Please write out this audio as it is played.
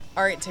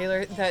All right,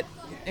 Taylor, that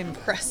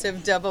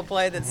impressive double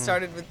play that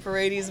started with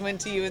Paredes went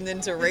to you and then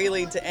to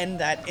Rayleigh to end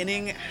that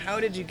inning. How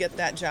did you get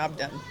that job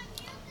done?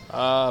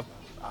 Uh,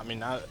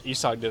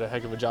 Isak did a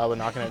heck of a job of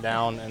knocking it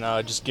down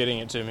and just getting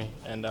it to me.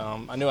 And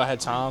I knew I had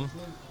time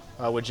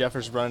with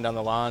Jeffers running down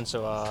the line,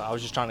 so I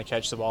was just trying to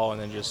catch the ball. And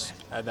then just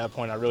at that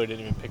point, I really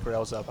didn't even pick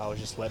rails up. I was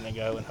just letting it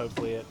go, and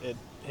hopefully it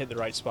hit the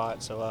right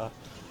spot. So,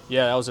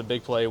 yeah, that was a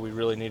big play. We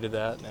really needed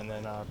that. And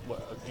then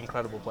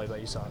incredible play by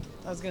Isak.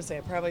 I was going to say,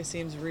 it probably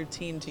seems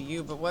routine to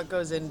you, but what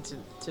goes into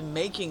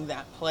making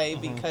that play?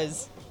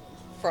 Because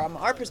from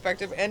our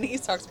perspective and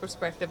Isak's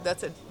perspective,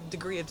 that's a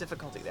degree of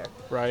difficulty there.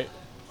 Right.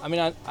 I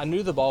mean, I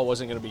knew the ball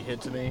wasn't going to be hit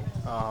to me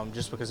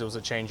just because it was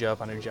a changeup.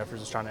 I knew Jeffers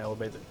was trying to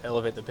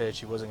elevate the pitch.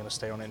 He wasn't going to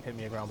stay on it and hit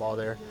me a ground ball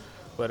there.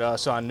 But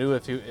so I knew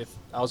if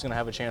I was going to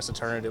have a chance to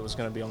turn it, it was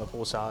going to be on the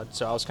pull side.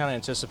 So I was kind of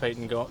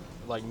anticipating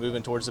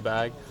moving towards the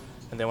bag.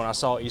 And then when I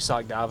saw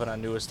Isak diving, I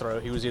knew his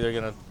throw. He was either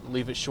going to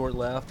leave it short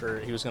left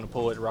or he was going to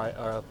pull it right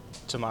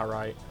to my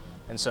right.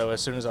 And so as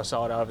soon as I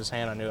saw it out of his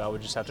hand, I knew I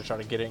would just have to try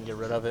to get it and get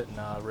rid of it.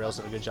 And Rails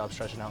did a good job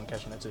stretching out and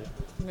catching it too.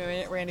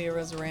 Randy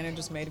Arozarena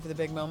just made it for the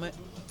big moment.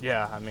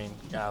 Yeah, I mean,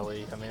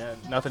 golly. I mean,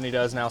 nothing he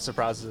does now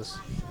surprises us.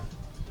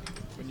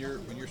 When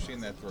you're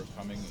seeing that throw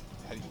coming,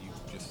 how do you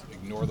just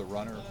ignore the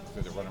runner?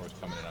 Because the runner was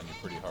coming in on you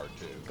pretty hard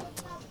too.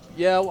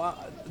 Yeah, well,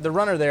 the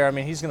runner there, I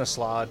mean, he's going to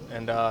slide.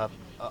 And a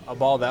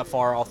ball that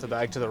far off the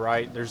bag to the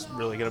right, there's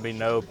really going to be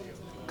no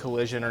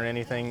collision or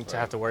anything to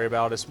have to worry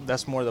about.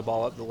 That's more the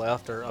ball up the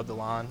left or up the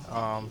line.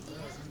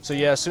 So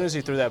yeah, as soon as he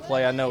threw that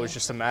play, I know it was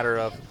just a matter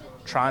of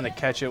trying to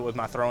catch it with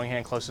my throwing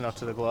hand close enough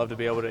to the glove to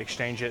be able to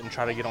exchange it and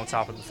try to get on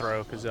top of the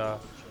throw. Because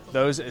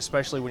those,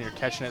 especially when you're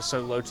catching it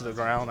so low to the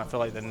ground, I feel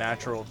like the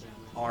natural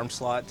arm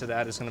slot to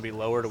that is going to be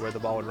lower to where the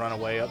ball would run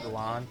away up the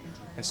line.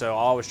 And so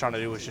all I was trying to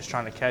do was just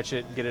trying to catch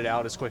it, get it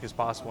out as quick as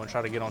possible, and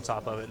try to get on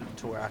top of it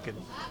to where I could,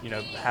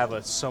 have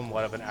a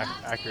somewhat of an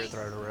accurate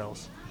throw to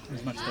rails.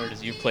 As much third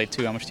as you played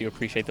too, how much do you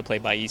appreciate the play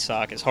by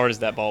Isak, as hard as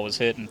that ball was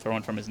hit and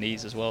throwing from his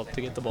knees as well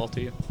to get the ball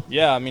to you?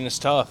 Yeah, I mean, it's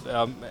tough,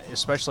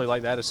 especially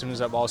like that. As soon as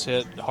that ball's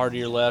hit hard to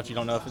your left, you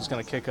don't know if it's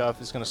going to kick up,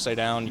 if it's going to stay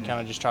down. You kind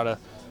of just try to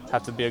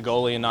have to be a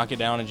goalie and knock it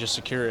down and just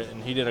secure it.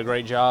 And he did a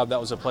great job. That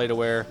was a play to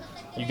where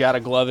you got to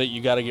glove it,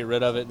 you got to get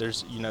rid of it.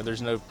 There's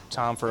no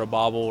time for a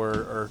bobble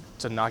or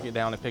to knock it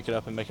down and pick it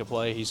up and make a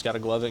play. He's got to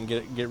glove it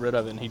and get rid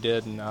of it, and he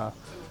did. And I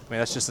mean,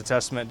 that's just a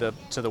testament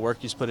to the work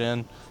he's put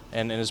in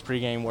and his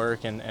pregame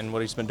work and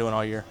what he's been doing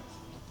all year.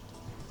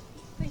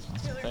 Thank you,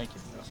 Taylor. Thank you.